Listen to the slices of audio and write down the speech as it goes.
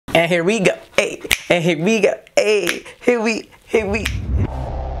And here we go, hey, and here we go, hey, here we.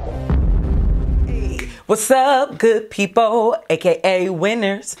 Hey, what's up, good people, aka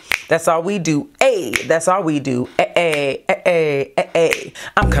winners? That's all we do, hey, that's all we do, hey, hey, hey, hey, hey.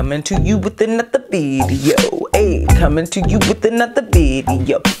 I'm coming to you with another video, hey, coming to you with another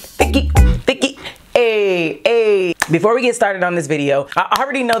video, Ckey. Hey, hey. Before we get started on this video, I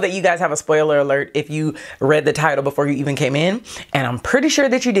already know that you guys have a spoiler alert if you read the title before you even came in. And I'm pretty sure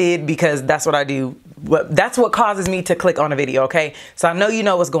that you did because that's what I do. That's what causes me to click on a video, okay? So I know you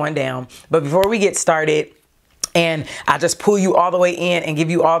know what's going down. But before we get started, and I just pull you all the way in and give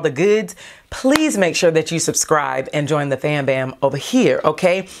you all the goods, please make sure that you subscribe and join the fam bam over here,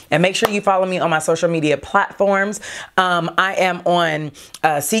 okay? And make sure you follow me on my social media platforms. I am on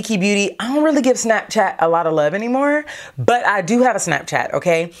Ckey Beauty. I don't really give Snapchat a lot of love anymore, but I do have a Snapchat,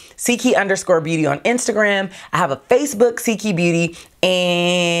 okay? Ckey_beauty on Instagram. I have a Facebook, Ckey Beauty,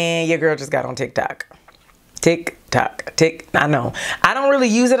 and your girl just got on TikTok. I know. I don't really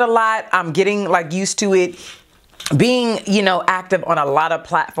use it a lot. I'm getting like used to it. Being, you know, active on a lot of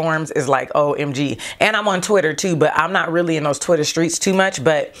platforms is like OMG. And I'm on Twitter too, but I'm not really in those Twitter streets too much.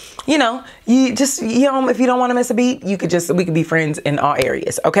 But, you know, if you don't want to miss a beat, we could be friends in all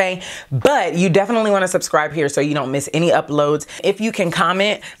areas, okay? But you definitely want to subscribe here so you don't miss any uploads. If you can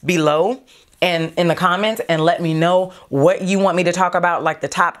comment below and in the comments and let me know what you want me to talk about, like the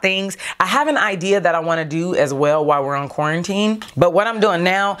top things. I have an idea that I want to do as well while we're on quarantine. But what I'm doing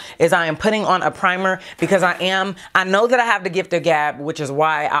now is I am putting on a primer because I know that I have the gift of gab, which is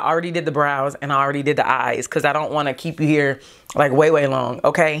why I already did the brows and I already did the eyes because I don't want to keep you here like way long,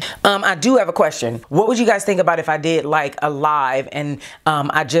 okay? I do have a question. What would you guys think about if I did like a live and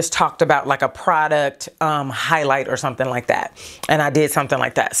I just talked about like a product highlight or something like that, and I did something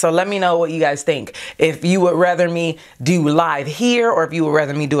like that? So let me know what you guys think. If you would rather me do live here or if you would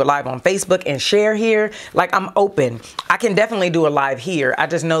rather me do it live on Facebook and share here, like I'm open. I can definitely do a live here. I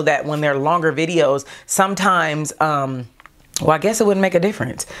just know that when they're longer videos, sometimes, well, I guess it wouldn't make a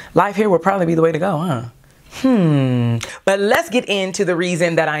difference. Live here would probably be the way to go, huh? But let's get into the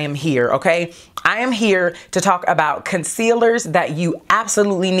reason that I am here, okay? I am here to talk about concealers that you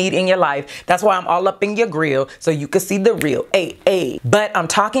absolutely need in your life. That's why I'm all up in your grill so you can see the real. But I'm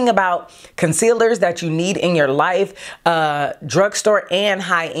talking about concealers that you need in your life, drugstore and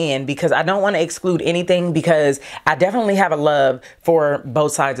high-end, because I don't want to exclude anything because I definitely have a love for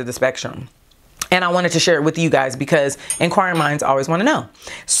both sides of the spectrum. And I wanted to share it with you guys because inquiring minds always want to know.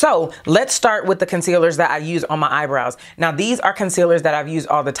 So let's start with the concealers that I use on my eyebrows. Now, these are concealers that I've used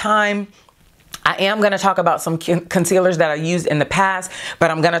all the time. I am going to talk about some concealers that I used in the past,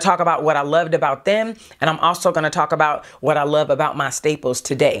 but I'm going to talk about what I loved about them. And I'm also going to talk about what I love about my staples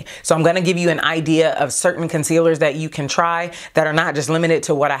today. So I'm going to give you an idea of certain concealers that you can try that are not just limited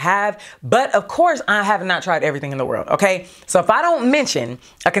to what I have. But of course, I have not tried everything in the world. Okay. So if I don't mention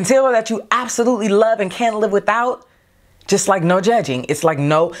a concealer that you absolutely love and can't live without, just like no judging, it's like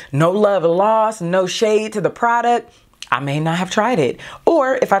no love lost, no shade to the product. I may not have tried it,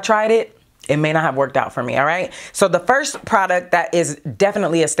 or if I tried it, it may not have worked out for me, all right? So the first product that is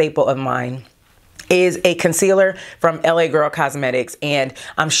definitely a staple of mine is a concealer from LA Girl Cosmetics. And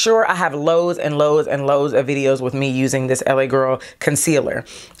I'm sure I have loads and loads and loads of videos with me using this LA Girl concealer.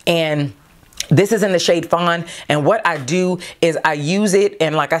 And this is in the shade Fawn, and what I do is I use it,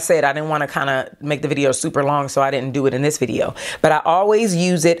 and like I said, I didn't want to kind of make the video super long, so I didn't do it in this video. But I always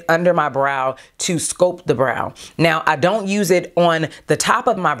use it under my brow to sculpt the brow. Now, I don't use it on the top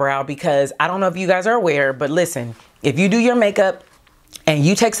of my brow because I don't know if you guys are aware, but listen, if you do your makeup and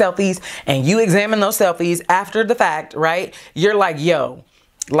you take selfies and you examine those selfies after the fact, right, you're like, yo,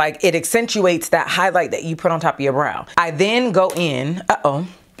 like it accentuates that highlight that you put on top of your brow. I then go in,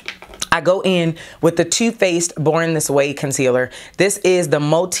 I go in with the Too Faced Born This Way concealer. This is the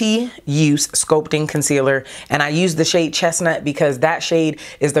multi-use sculpting concealer, and I use the shade Chestnut because that shade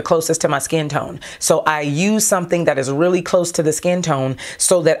is the closest to my skin tone. So I use something that is really close to the skin tone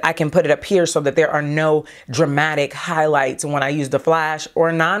so that I can put it up here so that there are no dramatic highlights when I use the flash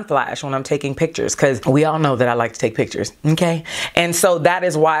or non-flash when I'm taking pictures, because we all know that I like to take pictures, okay? And so that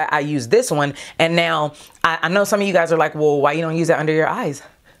is why I use this one. And now I know some of you guys are like, well, why you don't use it under your eyes?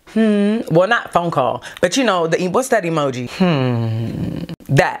 Well, not phone call, but you know, what's that emoji?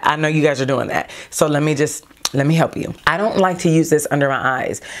 That, I know you guys are doing that. So let me help you. I don't like to use this under my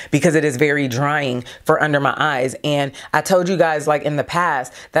eyes because it is very drying for under my eyes. And I told you guys like in the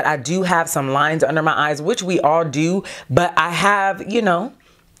past that I do have some lines under my eyes, which we all do, but I have, you know,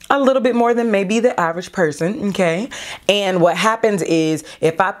 a little bit more than maybe the average person, okay? And what happens is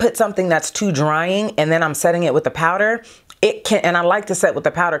if I put something that's too drying and then I'm setting it with a powder, it can, and I like to set with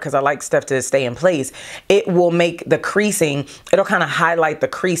the powder because I like stuff to stay in place. It will make the creasing, it'll kind of highlight the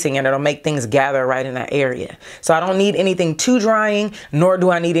creasing, and it'll make things gather right in that area. So I don't need anything too drying, nor do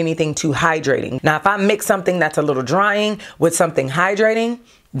I need anything too hydrating. Now, if I mix something that's a little drying with something hydrating,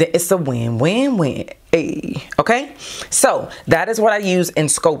 then it's a win-win-win. Hey, okay, so that is what I use in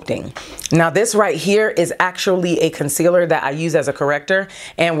sculpting. Now this right here is actually a concealer that I use as a corrector,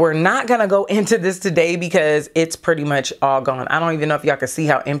 and we're not gonna go into this today because it's pretty much all gone. I don't even know if y'all can see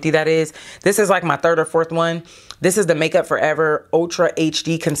how empty that is. This is like my third or fourth one. This is the Makeup Forever Ultra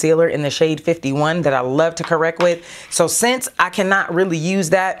HD Concealer in the shade 51 that I love to correct with. So since I cannot really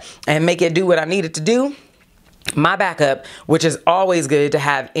use that and make it do what I need it to do, my backup, which is always good to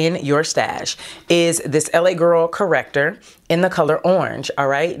have in your stash, is this LA Girl corrector in the color orange. All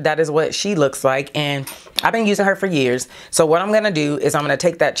right, that is what she looks like, and I've been using her for years. So what I'm gonna do is I'm gonna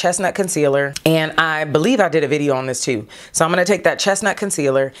take that chestnut concealer, and I believe I did a video on this too. So I'm gonna take that chestnut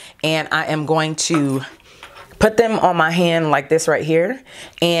concealer, and I am going to put them on my hand like this right here.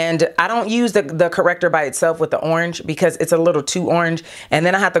 And I don't use the corrector by itself with the orange because it's a little too orange. And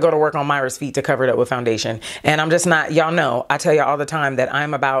then I have to go to work on Myra's feet to cover it up with foundation. And I'm just not, y'all know, I tell y'all all the time that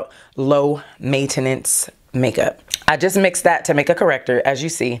I'm about low maintenance makeup. I just mixed that to make a corrector. As you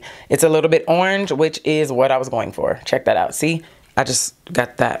see, it's a little bit orange, which is what I was going for. Check that out. See, I just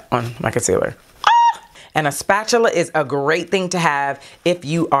got that on my concealer. And a spatula is a great thing to have if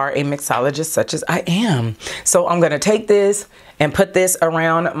you are a mixologist such as I am. So I'm gonna take this and put this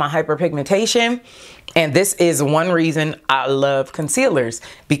around my hyperpigmentation. And this is one reason I love concealers,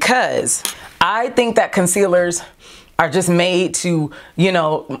 because I think that concealers are just made to, you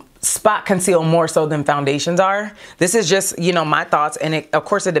know, spot conceal more so than foundations are. This is just, you know, my thoughts. And of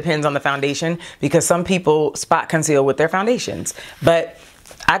course it depends on the foundation, because some people spot conceal with their foundations. But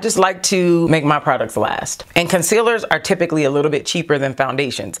I just like to make my products last. And concealers are typically a little bit cheaper than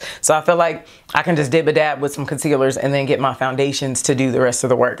foundations. So I feel like I can just dib a dab with some concealers and then get my foundations to do the rest of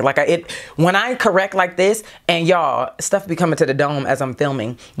the work. Like when I correct like this, and y'all, stuff be coming to the dome as I'm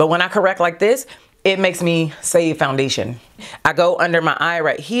filming, but when I correct like this, it makes me save foundation. I go under my eye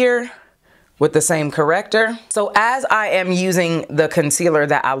right here with the same corrector. So as I am using the concealer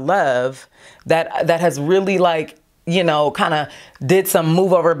that I love, that has really, like, you know, kind of did some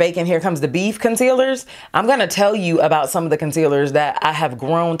move over bacon, here comes the beef concealers, I'm gonna tell you about some of the concealers that I have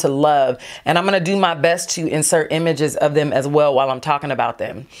grown to love, and I'm gonna do my best to insert images of them as well while I'm talking about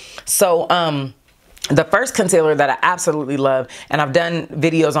them. So the first concealer that I absolutely love, and I've done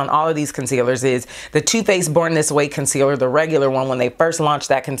videos on all of these concealers, is the Too Faced Born This Way concealer, the regular one, when they first launched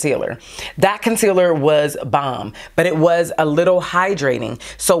that concealer. That concealer was bomb, but it was a little hydrating.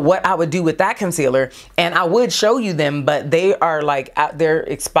 So what I would do with that concealer, and I would show you them, but they are like they're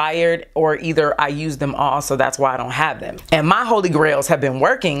expired, or either I use them all, so that's why I don't have them. And my holy grails have been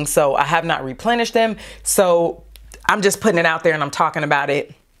working, so I have not replenished them. So I'm just putting it out there and I'm talking about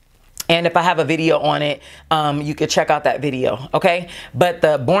it. And if I have a video on it, you could check out that video, okay? But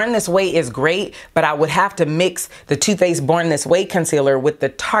the Born This Way is great, but I would have to mix the Too Faced Born This Way concealer with the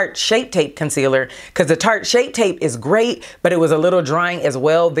Tarte Shape Tape concealer, because the Tarte Shape Tape is great, but it was a little drying as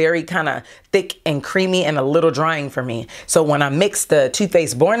well, very kind of thick and creamy and a little drying for me. So when I mixed the Too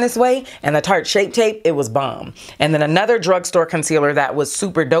Faced Born This Way and the Tarte Shape Tape, it was bomb. And then another drugstore concealer that was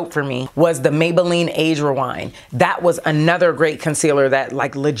super dope for me was the Maybelline Age Rewind. That was another great concealer that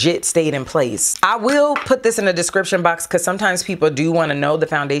like legit stayed in place. I will put this in the description box because sometimes people do want to know the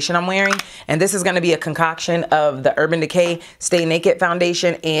foundation I'm wearing, and this is going to be a concoction of the Urban Decay Stay Naked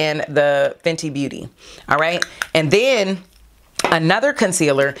foundation and the Fenty Beauty. All right, and then another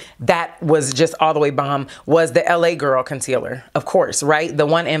concealer that was just all the way bomb was the LA Girl concealer, of course, right? The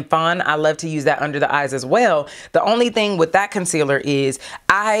one in Fawn. I love to use that under the eyes as well. The only thing with that concealer is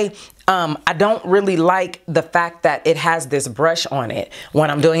I don't really like the fact that it has this brush on it when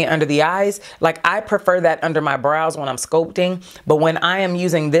I'm doing it under the eyes. Like, I prefer that under my brows when I'm sculpting, but when I am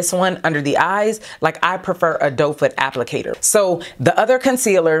using this one under the eyes, like, I prefer a doe foot applicator. So the other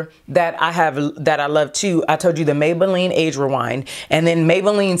concealer that I have that I love too, I told you the Maybelline Age Rewind, and then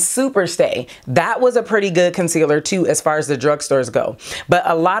Maybelline Super Stay. That was a pretty good concealer too as far as the drugstores go. But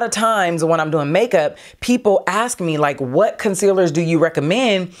a lot of times when I'm doing makeup, people ask me like, what concealers do you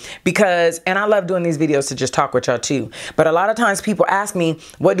recommend? Because, and I love doing these videos to just talk with y'all too, but a lot of times people ask me,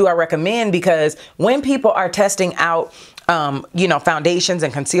 what do I recommend? Because when people are testing out, you know, foundations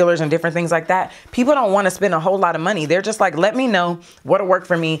and concealers and different things like that, people don't want to spend a whole lot of money. They're just like, let me know what'll work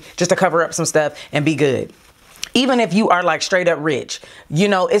for me just to cover up some stuff and be good. Even if you are like straight up rich, you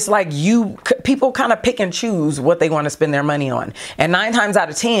know, it's like people kind of pick and choose what they want to spend their money on. And 9 times out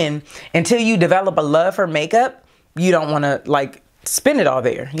of 10, until you develop a love for makeup, you don't want to like spend it all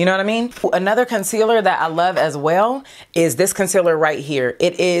there. You know what I mean? Another concealer that I love as well is this concealer right here.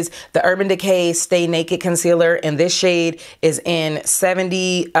 It is the Urban Decay Stay Naked Concealer, and this shade is in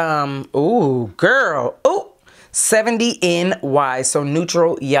 70, ooh, girl, ooh. 70 NY, so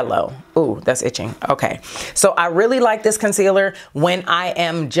neutral yellow. Ooh, that's itching. Okay. So I really like this concealer when I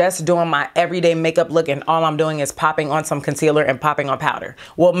am just doing my everyday makeup look and all I'm doing is popping on some concealer and popping on powder.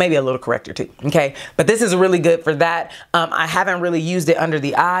 Well, maybe a little corrector too. Okay. But this is really good for that. I haven't really used it under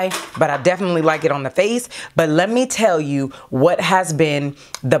the eye, but I definitely like it on the face. But let me tell you what has been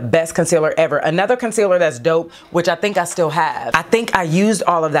the best concealer ever. Another concealer that's dope, which I think I still have. I think I used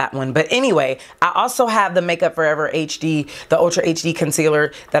all of that one. But anyway, I also have the Makeup Forever HD, the Ultra HD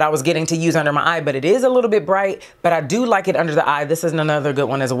concealer that I was getting to use under my eye, but it is a little bit bright, but I do like it under the eye. This is another good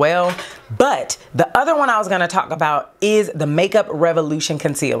one as well. But the other one I was gonna talk about is the Makeup Revolution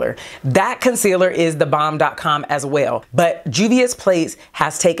concealer. That concealer is the bomb.com as well, but Juvia's Place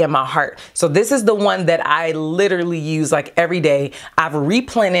has taken my heart. So this is the one that I literally use like every day. I've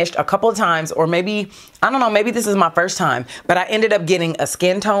replenished a couple of times, or maybe, I don't know, maybe this is my first time, but I ended up getting a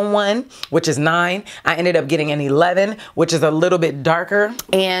skin tone one, which is 9. I ended up getting an 11, which is a little bit darker.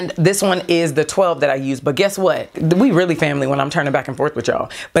 And this one is the 12 that I use. But guess what? We really family when I'm turning back and forth with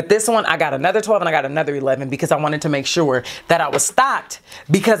y'all. But this one, I got another 12 and I got another 11 because I wanted to make sure that I was stocked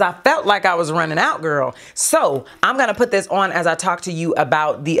because I felt like I was running out, girl. So I'm going to put this on as I talk to you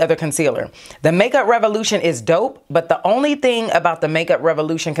about the other concealer. The Makeup Revolution is dope, but the only thing about the Makeup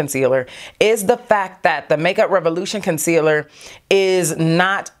Revolution concealer is the fact that the Makeup Revolution concealer is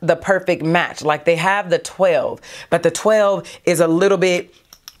not the perfect match. Like they have the 12, but the 12 is a little bit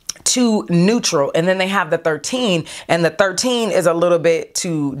too neutral, and then they have the 13, and the 13 is a little bit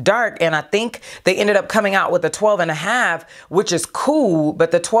too dark, and I think they ended up coming out with a 12.5, which is cool,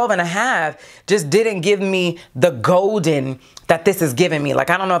 but the 12.5 just didn't give me the golden that this is giving me. Like,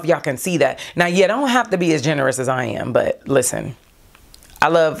 I don't know if y'all can see that. Now, you don't have to be as generous as I am, but listen, I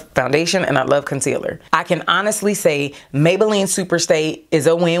love foundation and I love concealer. I can honestly say Maybelline Superstay is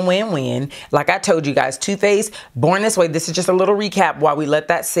a win-win-win. Like I told you guys, Too Faced, Born This Way. This is just a little recap while we let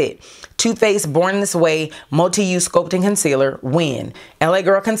that sit. Too Faced, Born This Way, Multi-Use Sculpting Concealer, win. LA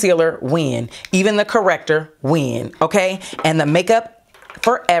Girl Concealer, win. Even the corrector, win. Okay? And the Makeup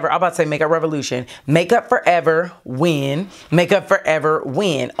Forever, I'm about to say Makeup Revolution. Makeup Forever, win. Makeup Forever,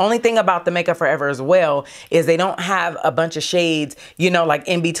 win. Only thing about the Makeup Forever as well is they don't have a bunch of shades, you know, like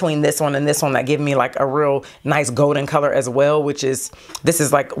in between this one and this one that give me like a real nice golden color as well, which is, this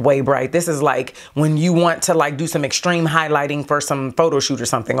is like way bright. This is like when you want to like do some extreme highlighting for some photo shoot or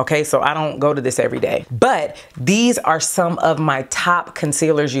something, okay? So I don't go to this every day. But these are some of my top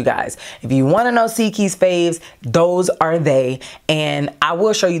concealers, you guys. If you want to know Ckey's faves, those are they. And I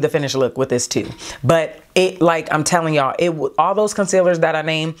will show you the finished look with this too. But it, like I'm telling y'all, it all those concealers that I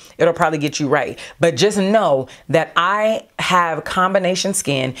name, it'll probably get you right. But just know that I have combination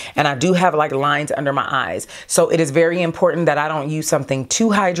skin and I do have like lines under my eyes. So it is very important that I don't use something too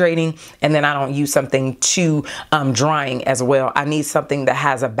hydrating and then I don't use something too drying as well. I need something that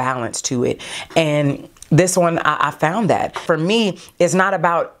has a balance to it. And this one, I found that. For me, it's not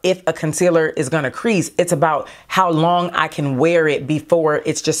about if a concealer is gonna crease, it's about how long I can wear it before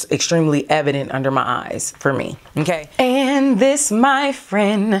it's just extremely evident under my eyes for me, okay? And this, my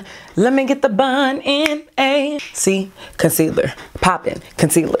friend, let me get the bun in, a. See, concealer, popping,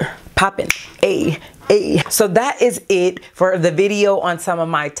 concealer, popping, a. So that is it for the video on some of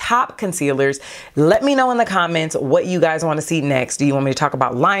my top concealers. Let me know in the comments what you guys want to see next. Do you want me to talk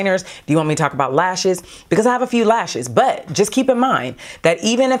about liners? Do you want me to talk about lashes? Because I have a few lashes, but just keep in mind that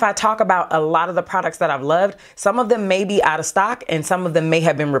even if I talk about a lot of the products that I've loved, some of them may be out of stock and some of them may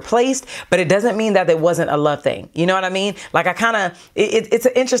have been replaced, but it doesn't mean that it wasn't a love thing. You know what I mean? Like I kind of, it's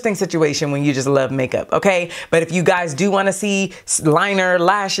an interesting situation when you just love makeup, okay? But if you guys do want to see liner,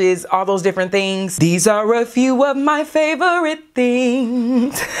 lashes, all those different things, these are a few of my favorite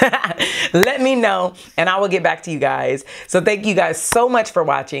things. Let me know and I will get back to you guys. So thank you guys so much for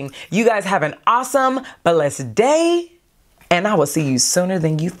watching. You guys have an awesome, blessed day and I will see you sooner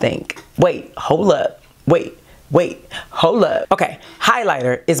than you think. Wait, hold up. Wait, hold up. Okay,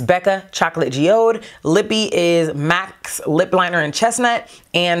 highlighter is Becca Chocolate Geode. Lippy is Max Lip Liner in Chestnut.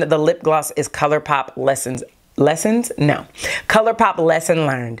 And the lip gloss is ColourPop No. ColourPop Lesson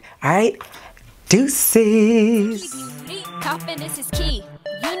Learned. All right. Deuces. Confidence is key.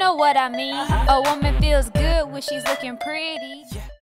 You know what I mean. A woman feels good when she's looking pretty.